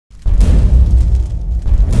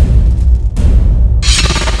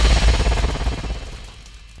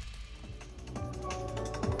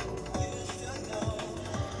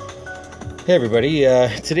Hey everybody,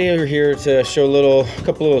 today we're here to show a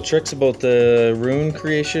couple little tricks about the rune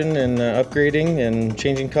creation and upgrading and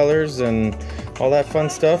changing colors and all that fun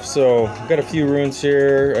stuff. So I've got a few runes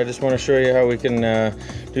here. I just want to show you how we can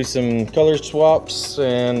do some color swaps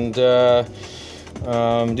and do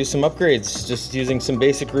some upgrades just using some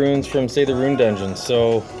basic runes from, say, the rune dungeon.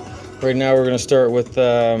 So right now we're going to start with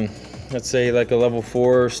let's say like a level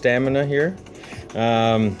 4 stamina here.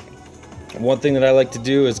 One thing that I like to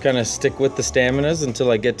do is kind of stick with the staminas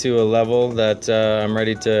until I get to a level that I'm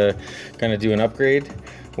ready to kind of do an upgrade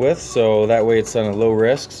with, so that way it's on a low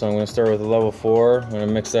risk. So I'm going to start with a level 4. I'm going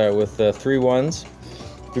to mix that with 3 1s.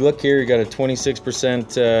 If you look here, you got a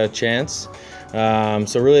 26% chance.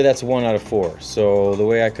 So really that's 1 out of 4. So the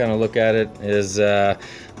way I kind of look at it is,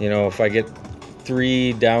 you know, if I get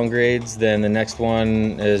 3 downgrades, then the next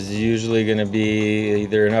one is usually going to be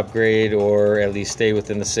either an upgrade or at least stay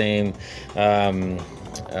within the same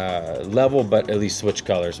level, but at least switch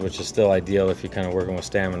colors, which is still ideal if you're kind of working with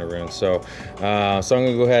stamina runes. So I'm going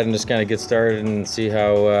to go ahead and just kind of get started and see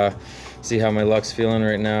how my luck's feeling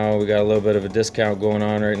right now. We got a little bit of a discount going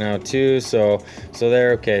on right now too, so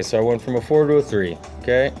there. Okay, so I went from a 4 to a 3.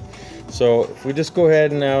 Okay, so if we just go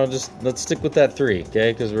ahead and now let's stick with that 3,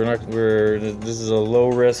 okay? Because this is a low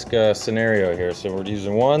risk scenario here. So we're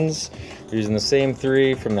using 1s, we're using the same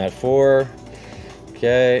 3 from that 4.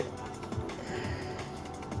 Okay.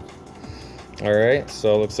 All right,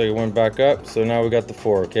 so it looks like it went back up. So now we got the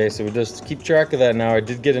 4. Okay, so we just keep track of that now. I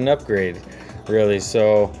did get an upgrade, really.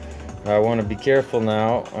 So I want to be careful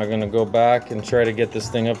now. I'm gonna go back and try to get this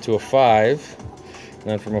thing up to a 5. And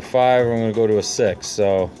then from a 5, I'm gonna go to a 6.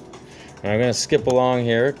 So I'm going to skip along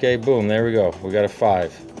here. Okay, boom, there we go. We got a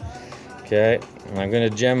 5. Okay, and I'm going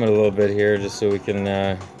to gem it a little bit here just so we can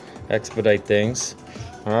expedite things.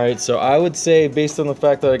 Alright, so I would say, based on the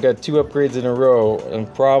fact that I got 2 upgrades in a row, and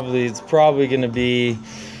it's probably going to be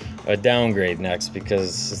a downgrade next,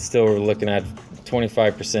 because it's still, we're looking at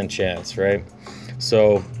 25% chance, right?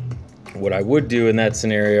 So what I would do in that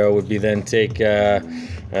scenario would be then take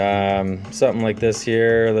something like this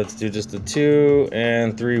here. Let's do just a 2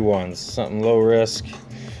 and 3 1s, something low risk.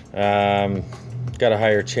 Got a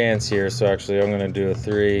higher chance here, so actually I'm going to do a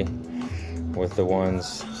 3 with the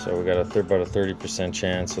 1s. So we got about a 30%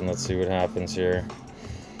 chance, and let's see what happens here.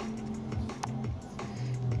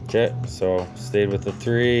 Okay, so stayed with the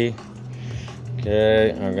 3.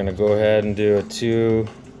 Okay, I'm going to go ahead and do a 2,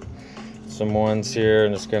 some 1s here,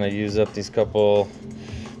 and just going to use up these couple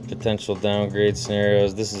potential downgrade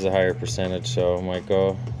scenarios. This is a higher percentage, so I might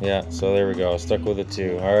go, yeah, so there we go, stuck with a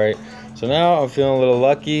 2. All right, so now I'm feeling a little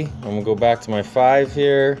lucky. I'm gonna go back to my 5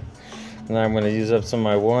 here, and I'm gonna use up some of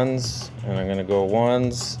my 1s, and I'm gonna go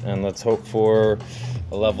 1s, and let's hope for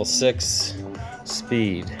a level 6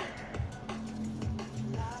 speed.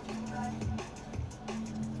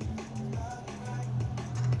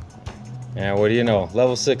 And what do you know,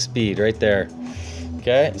 level 6 speed right there.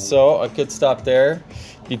 Okay, so I could stop there,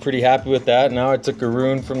 be pretty happy with that. Now I took a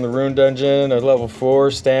rune from the rune dungeon, a level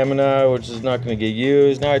 4 stamina, which is not going to get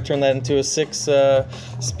used. Now I turn that into a 6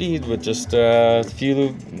 speed with just a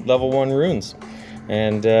few level 1 runes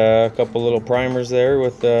and a couple little primers there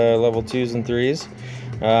with level 2s and 3s.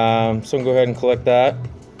 So I'm going to go ahead and collect that.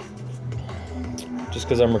 Just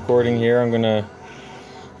because I'm recording here, I'm going to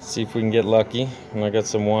see if we can get lucky. And I got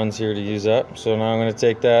some 1s here to use up. So now I'm going to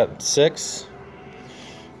take that 6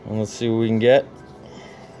 and let's see what we can get.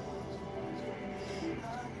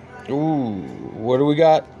 Ooh, what do we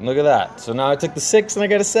got? Look at that. So now I took the 6 and I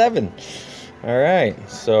got a 7. All right,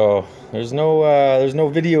 so there's no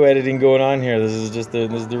video editing going on here. This is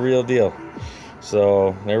the real deal.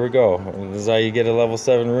 So there we go. This is how you get a level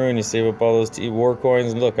 7 rune. You save up all those war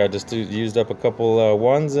coins. And look, I just used up a couple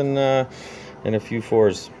 1s and a few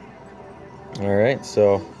 4s. All right,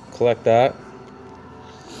 so collect that.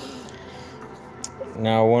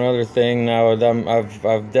 Now one other thing, now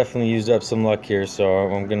I've definitely used up some luck here, so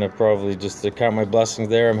I'm gonna probably just count my blessings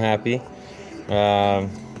there. I'm happy.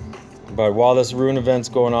 But while this rune event's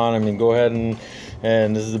going on, I mean, go ahead and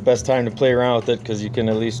this is the best time to play around with it, because you can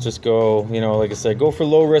at least just go, you know, like I said, go for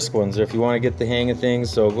low risk ones if you want to get the hang of things.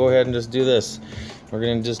 So go ahead and just do this. We're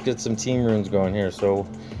gonna just get some team runes going here. So,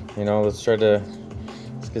 you know, let's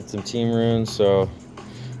get some team runes. So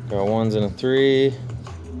got 1s and a 3.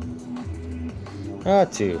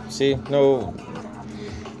 2. See, no,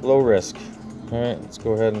 low risk. All right, let's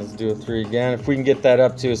go ahead and let's do a 3 again. If we can get that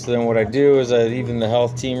up to, so then what I do is even the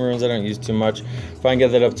health team runes, I don't use too much. If I can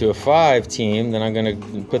get that up to a 5 team, then I'm gonna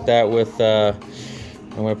put that with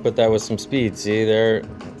some speed. See there,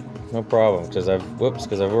 no problem, because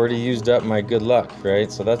I've already used up my good luck,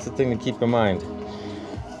 right? So that's the thing to keep in mind.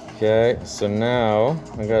 Okay, so now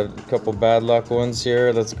I got a couple bad luck ones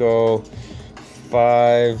here. Let's go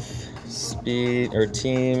 5 speed or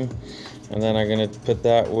team, and then I'm gonna put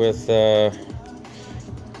that with okay,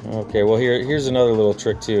 well here's another little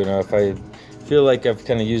trick too. Now if I feel like I've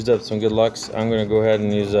kind of used up some good lucks, I'm gonna go ahead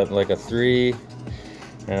and use up like a 3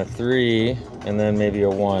 and a 3 and then maybe a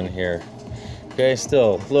 1 here. Okay,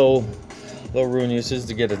 still low rune usage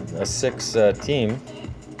to get a 6 team.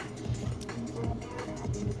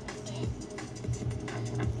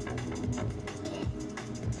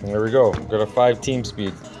 There we go, got a 5 team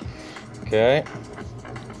speed. Okay,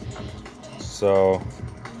 so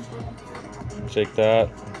shake that.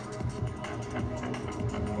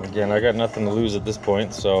 Again, I got nothing to lose at this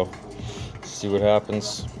point, so see what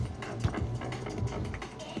happens.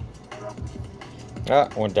 Ah,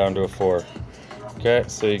 went down to a 4. Okay,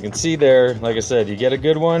 so you can see there, like I said, you get a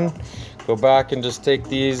good one, go back and just take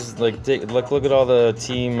these, like look at all the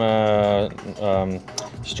team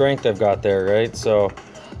strength I've got there, right? So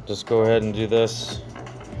just go ahead and do this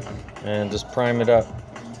and just prime it up,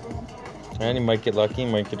 and you might get lucky, you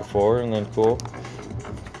might get a 4 and then cool.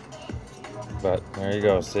 But there you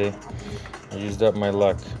go, see, I used up my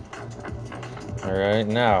luck. All right,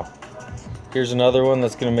 now here's another one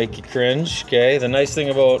that's gonna make you cringe. Okay, the nice thing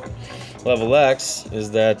about level X is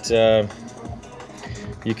that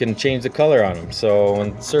you can change the color on them. So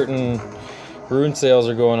when certain rune sales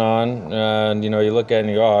are going on, and you know, you look at it and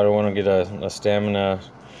you go, oh, I don't want to get a stamina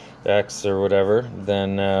X or whatever,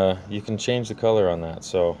 then you can change the color on that.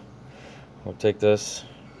 So we'll take this.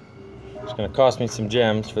 It's going to cost me some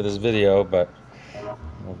gems for this video, but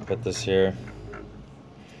I'll put this here.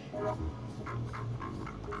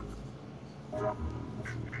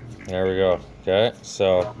 There we go. Okay,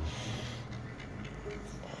 so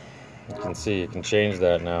you can see you can change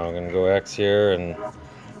that now. I'm going to go X here and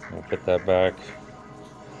I'll put that back.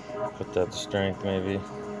 Put that to strength maybe.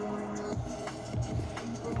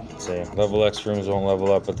 Let's see, level X rooms won't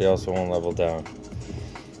level up, but they also won't level down.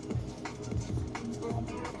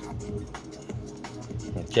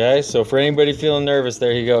 Okay, so for anybody feeling nervous,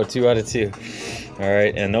 there you go, 2 out of 2. All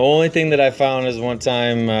right, and the only thing that I found is one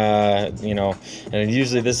time, you know, and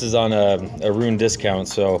usually this is on a rune discount,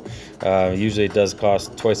 so usually it does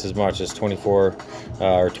cost twice as much as 24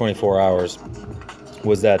 hours,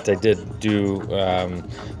 was that I did do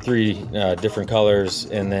 3 different colors,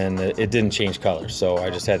 and then it didn't change colors, so I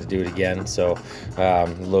just had to do it again. So a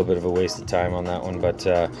little bit of a waste of time on that one, but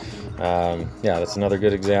yeah, that's another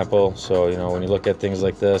good example. So you know, when you look at things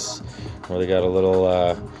like this where they got a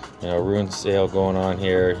little you know, rune sale going on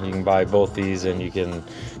here, you can buy both these and you can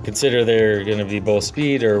consider they're going to be both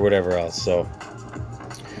speed or whatever else. So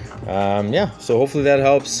yeah, so hopefully that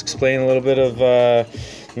helps explain a little bit of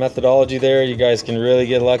methodology there. You guys can really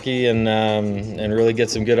get lucky and really get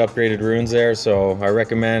some good upgraded runes there. So I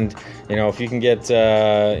recommend, you know, if you can get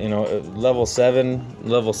you know, level 7,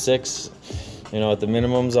 level 6, you know, at the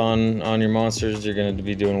minimums on your monsters, you're going to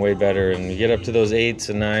be doing way better. And you get up to those 8s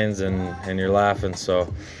and 9s and you're laughing.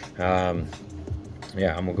 So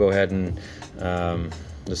yeah, I'm gonna go ahead and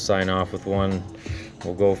just sign off with one.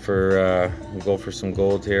 We'll go for some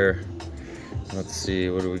gold here. Let's see,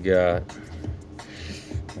 what do we got?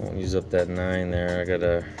 Won't use up that 9 there. I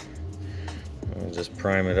gotta just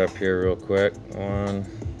prime it up here real quick. 1,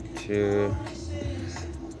 2.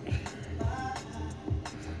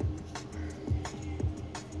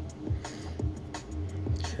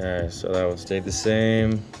 Okay, so that one stayed the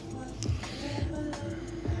same.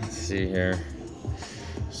 Let's see here.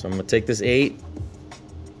 So I'm gonna take this 8.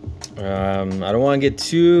 I don't want to get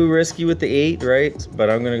too risky with the 8, right? But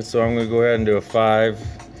I'm gonna go ahead and do a 5,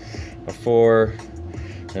 a 4,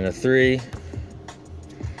 and a 3.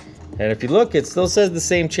 And if you look, it still says the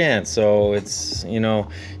same chance. So it's, you know,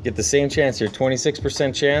 get the same chance here.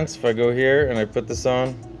 26% chance. If I go here and I put this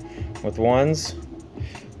on with 1s,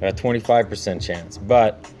 got 25% chance.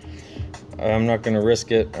 But I'm not going to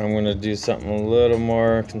risk it. I'm going to do something a little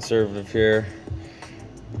more conservative here.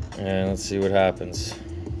 And let's see what happens.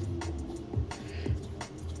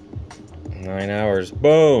 9 hours.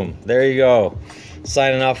 Boom. There you go.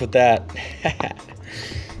 Signing off with that.